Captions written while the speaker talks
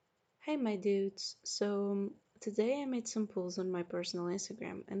Hey, my dudes. Today I made some polls on my personal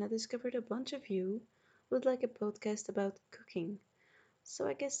Instagram and I discovered a bunch of you would like a podcast about cooking. So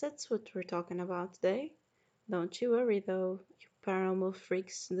I guess that's what we're talking about today. Don't you worry though, you paranormal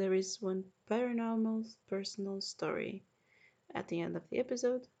freaks, there is one paranormal personal story at the end of the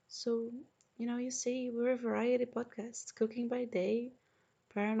episode. You see, we're a variety podcast, cooking by day,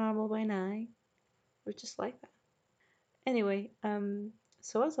 paranormal by night. We're just like that. Anyway,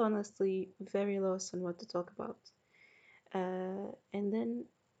 I was honestly very lost on what to talk about. And then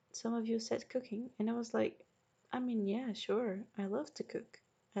some of you said cooking, and I was like, I mean, yeah, sure, I love to cook.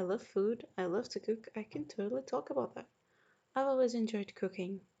 I love food, I love to cook. I can totally talk about that. I've always enjoyed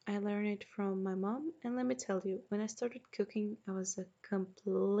cooking. I learned it from my mom, and let me tell you, when I started cooking, I was a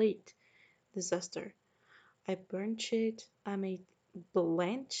complete disaster. I burned shit, I made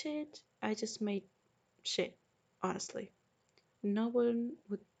bland shit, I just made shit, honestly. No one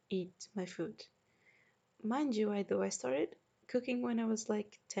would eat my food. Mind you, I started cooking when I was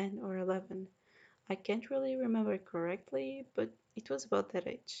like 10 or 11. I can't really remember correctly, but it was about that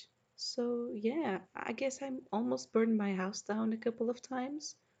age. So, yeah, I guess I almost burned my house down a couple of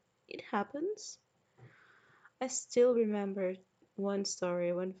times. It happens. I still remember one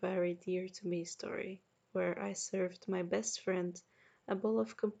story, one very dear to me story, where I served my best friend a bowl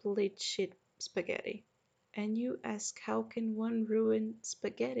of complete shit spaghetti. And you ask, how can one ruin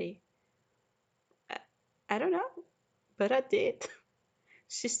spaghetti? I, I don't know, but I did.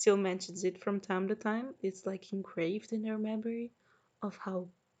 She still mentions it from time to time. It's like engraved in her memory of how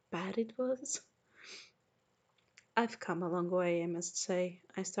bad it was. I've come a long way, I must say.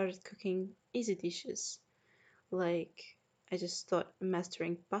 I started cooking easy dishes. Like, I just thought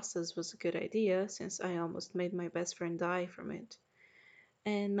mastering pastas was a good idea since I almost made my best friend die from it.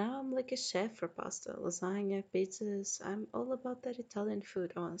 And now I'm like a chef for pasta, lasagna, pizzas. I'm all about that Italian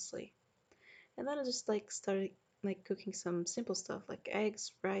food, honestly. And then I just like started like cooking some simple stuff like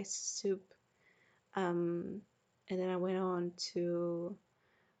eggs, rice, soup. Um, and then I went on to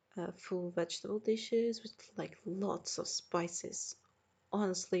full vegetable dishes with like lots of spices.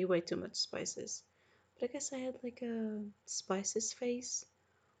 Honestly, way too much spices. But I guess I had like a spices phase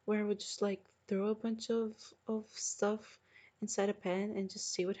where I would just like throw a bunch of stuff inside a pan and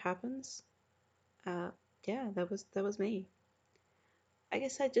just see what happens. Uh, yeah, that was me. I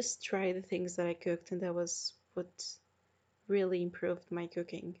guess I just tried the things that I cooked, and that was what really improved my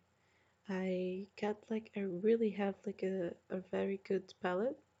cooking. I got like I really have like a very good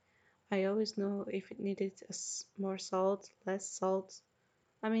palate. I always know if it needed more salt, less salt.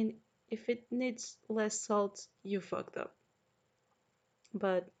 I mean, if it needs less salt, you fucked up.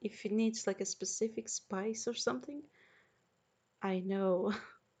 But if it needs like a specific spice or something, I know.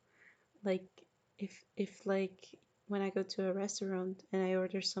 Like if like when I go to a restaurant and I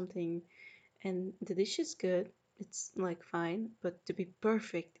order something and the dish is good, it's like fine, but to be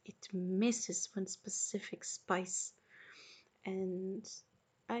perfect, it misses one specific spice. And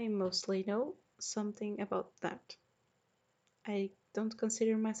I mostly know something about that. I don't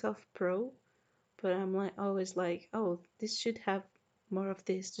consider myself pro, but I'm like always like, oh, this should have more of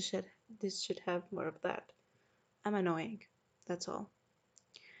this should have more of that. I'm annoying. That's all.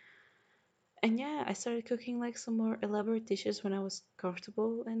 And yeah, I started cooking like some more elaborate dishes when I was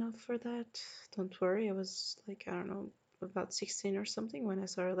comfortable enough for that. Don't worry, I was like, I don't know, about 16 or something when I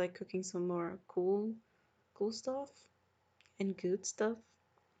started like cooking some more cool stuff and good stuff,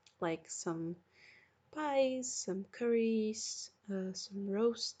 like some pies, some curries, some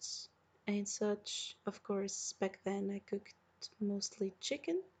roasts, and such. Of course, back then I cooked mostly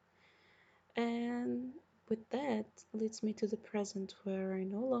chicken, and with that leads me to the present where I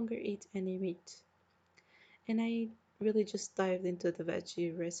no longer eat any meat. And I really just dived into the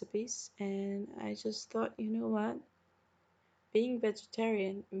veggie recipes, and I just thought, you know what? Being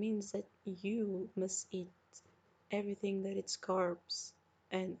vegetarian means that you must eat everything that it's carbs.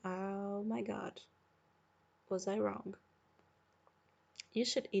 And oh my god, was I wrong? You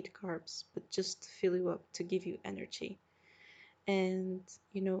should eat carbs, but just to fill you up to give you energy. And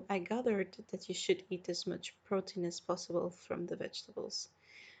I gathered that you should eat as much protein as possible from the vegetables.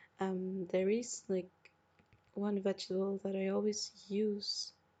 There is like one vegetable that I always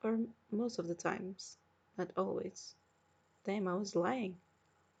use, or most of the times, not always. Damn, I was lying.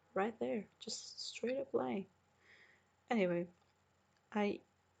 Right there, just straight up lying. Anyway, I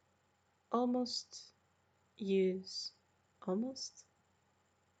almost use. Almost?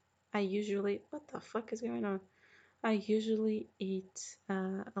 I usually. What the fuck is going on? I usually eat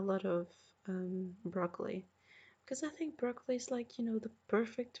a lot of broccoli because I think broccoli is like, the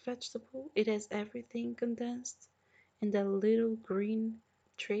perfect vegetable. It has everything condensed in that little green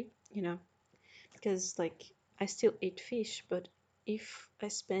tree. you know, because like I still eat fish, but if I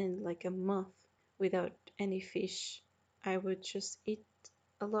spend like a month without any fish, I would just eat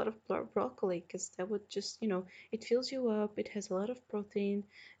a lot of broccoli because that would just, it fills you up. It has a lot of protein,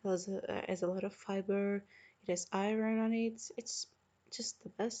 has a lot of fiber, it has iron on it. It's just the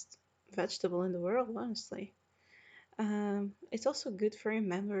best vegetable in the world, honestly. It's also good for your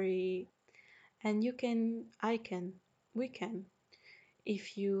memory, and we can,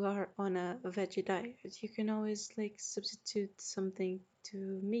 if you are on a veggie diet, you can always like substitute something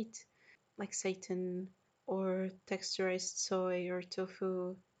to meat, like seitan or texturized soy or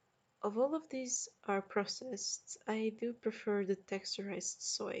tofu. Of all of these are processed, I do prefer the texturized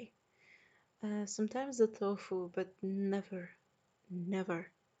soy. Sometimes the tofu, but never,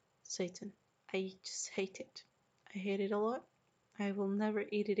 never seitan. I just hate it. I hate it a lot. I will never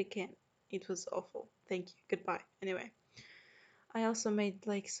eat it again. It was awful. Thank you. Goodbye. Anyway, I also made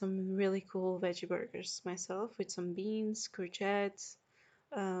like some really cool veggie burgers myself with some beans, courgettes,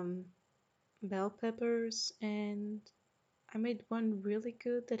 um, bell peppers, and I made one really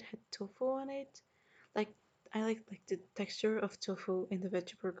good that had tofu on it. Like I like the texture of tofu in the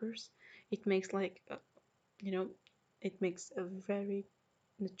veggie burgers. It makes you know, it makes a very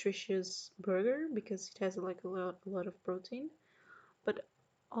nutritious burger because it has like a lot of protein, but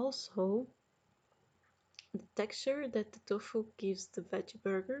also the texture that the tofu gives the veggie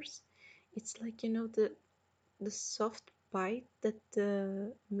burgers, it's like, the soft bite that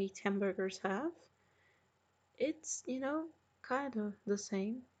the meat hamburgers have. It's, kind of the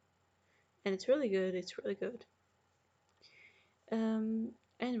same, and it's really good. It's really good.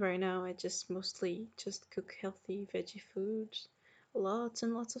 And right now I just mostly just cook healthy veggie food, lots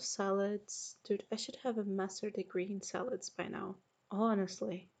and lots of salads. Dude, I should have a master degree in salads by now,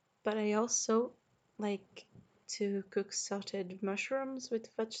 honestly. But I also like to cook sauteed mushrooms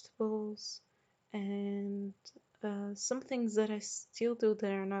with vegetables, and some things that I still do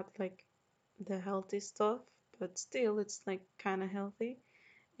that are not like the healthy stuff, but still it's like kind of healthy.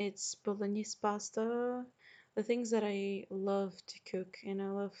 It's bolognese pasta, the things that I love to cook, and I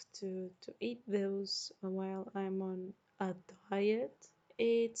love to eat those while I'm on a diet.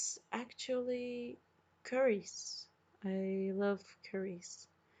 It's actually curries. I love curries.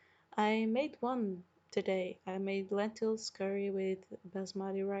 I made one today. I made lentils curry with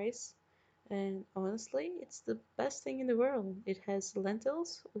basmati rice, and honestly, it's the best thing in the world. It has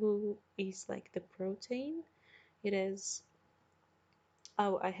lentils, who is like the protein. It has,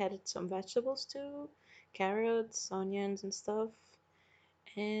 oh, I had some vegetables too, carrots, onions, and stuff.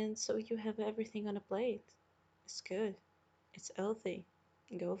 And so you have everything on a plate. It's good. It's healthy.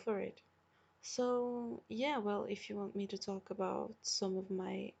 Go for it. So, yeah, well, if you want me to talk about some of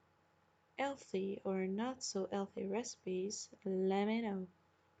my healthy or not so healthy recipes, let me know.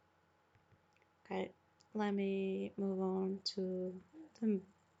 Okay, let me move on to the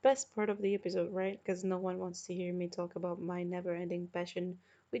best part of the episode, right? Because no one wants to hear me talk about my never ending passion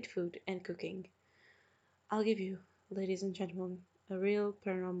with food and cooking. I'll give you, ladies and gentlemen, a real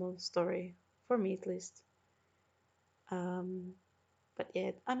paranormal story, for me at least. Um, but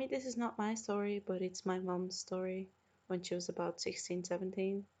yeah, I mean, this is not my story, but it's my mom's story when she was about 16,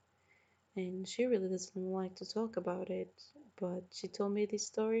 17. And she really doesn't like to talk about it, but she told me this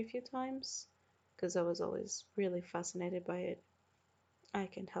story a few times because I was always really fascinated by it. I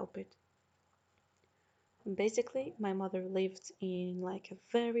can't help it. Basically, my mother lived in like a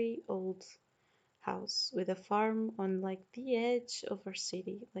very old house with a farm on like the edge of our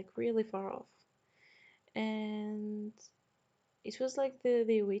city, like really far off. And it was like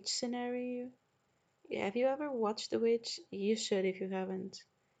the witch scenario. Yeah, have you ever watched The Witch? You should if you haven't,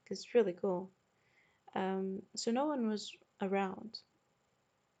 because it's really cool. So no one was around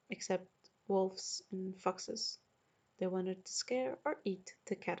except wolves and foxes. They wanted to scare or eat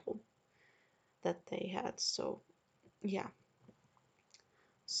the cattle that they had. So, yeah.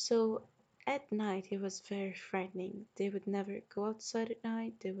 So at night it was very frightening. They would never go outside at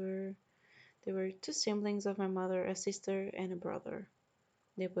night. They were two siblings of my mother, a sister and a brother.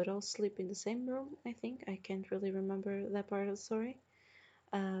 They would all sleep in the same room, I think. I can't really remember that part of the story.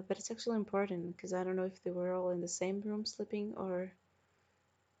 But it's actually important because I don't know if they were all in the same room sleeping or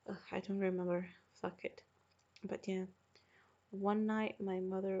I don't remember. Fuck it. But yeah, one night my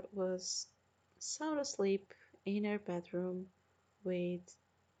mother was sound asleep in her bedroom with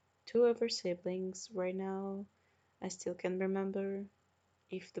two of her siblings. Right now, I still can't remember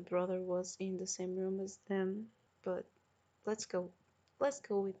if the brother was in the same room as them, but let's go. Let's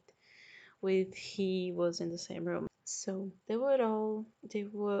go with he was in the same room. So they were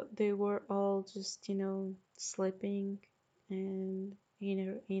all just, sleeping, and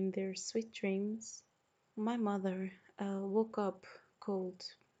in their sweet dreams. My mother woke up cold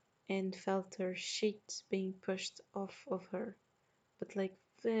and felt her sheet being pushed off of her, but like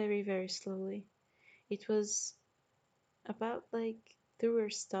very, very slowly. It was about like through her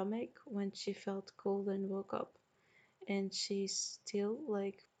stomach when she felt cold and woke up, and she still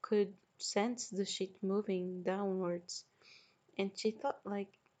like could sense the sheet moving downwards, and she thought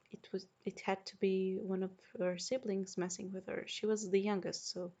like it had to be one of her siblings messing with her. She was the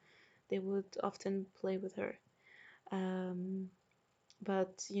youngest, so they would often play with her. Um,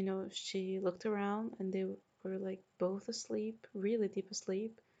 but she looked around and they were like both asleep, really deep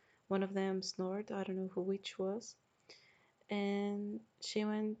asleep. One of them snored, I don't know who which was, and she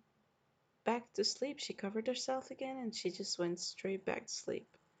went back to sleep. She covered herself again and she just went straight back to sleep.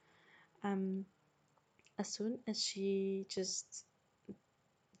 Um, as soon as she just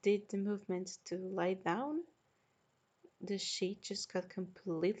did the movement to lie down, the sheet just got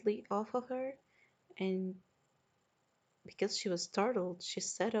completely off of her, and because she was startled, she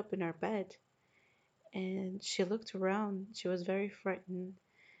sat up in her bed and she looked around. She was very frightened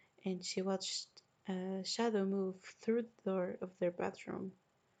and she watched a shadow move through the door of their bedroom.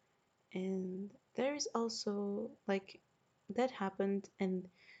 And there is also like that happened, and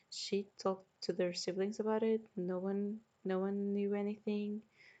she talked to their siblings about it. No one knew anything.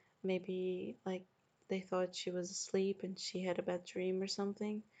 Maybe like they thought she was asleep and she had a bad dream or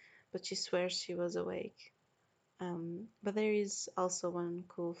something, but she swears she was awake. But there is also one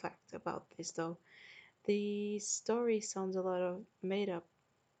cool fact about this though. The story sounds a lot of made up,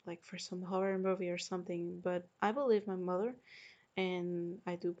 like for some horror movie or something, but I believe my mother, and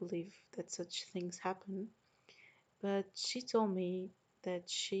I do believe that such things happen. But she told me that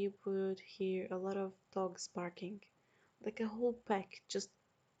she would hear a lot of dogs barking, like a whole pack just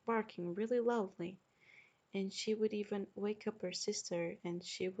barking really loudly. And she would even wake up her sister and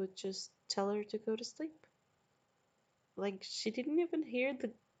she would just tell her to go to sleep. Like she didn't even hear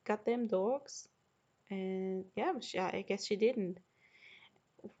the goddamn dogs. And yeah, I guess she didn't.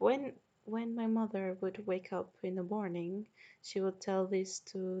 When my mother would wake up in the morning, she would tell this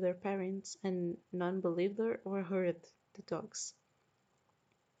to their parents, and none believed her or heard the dogs.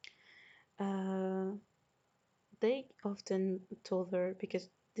 Uh, they often told her, because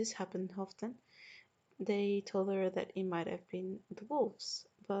this happened often, they told her that it might have been the wolves.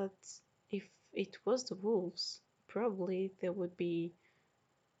 But if it was the wolves, probably there would be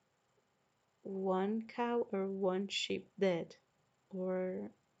one cow or one sheep dead, or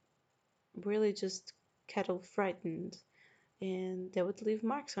really just cattle frightened, and they would leave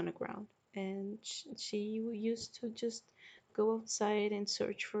marks on the ground. And she used to just go outside and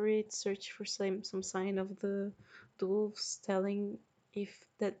search for it, search for some sign of the wolves, telling if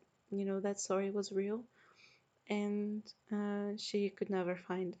that that story was real. And she could never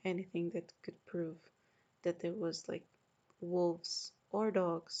find anything that could prove that there was like wolves or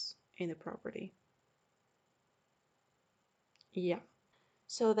dogs in the property. Yeah.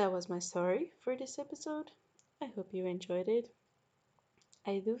 So that was my story for this episode. I hope you enjoyed it.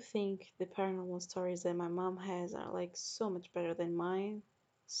 I do think the paranormal stories that my mom has are like so much better than mine.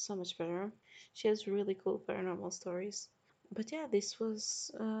 So much better. She has really cool paranormal stories. But yeah, this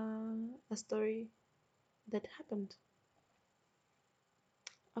was a story that happened.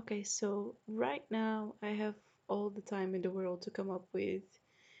 Okay, so right now I have all the time in the world to come up with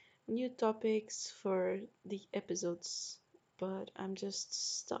new topics for the episodes, but I'm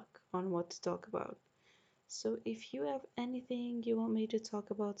just stuck on what to talk about. So if you have anything you want me to talk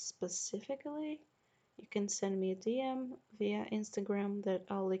about specifically, you can send me a DM via Instagram that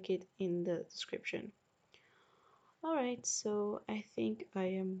I'll link it in the description. Alright, so I think I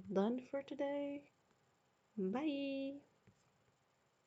am done for today. Bye!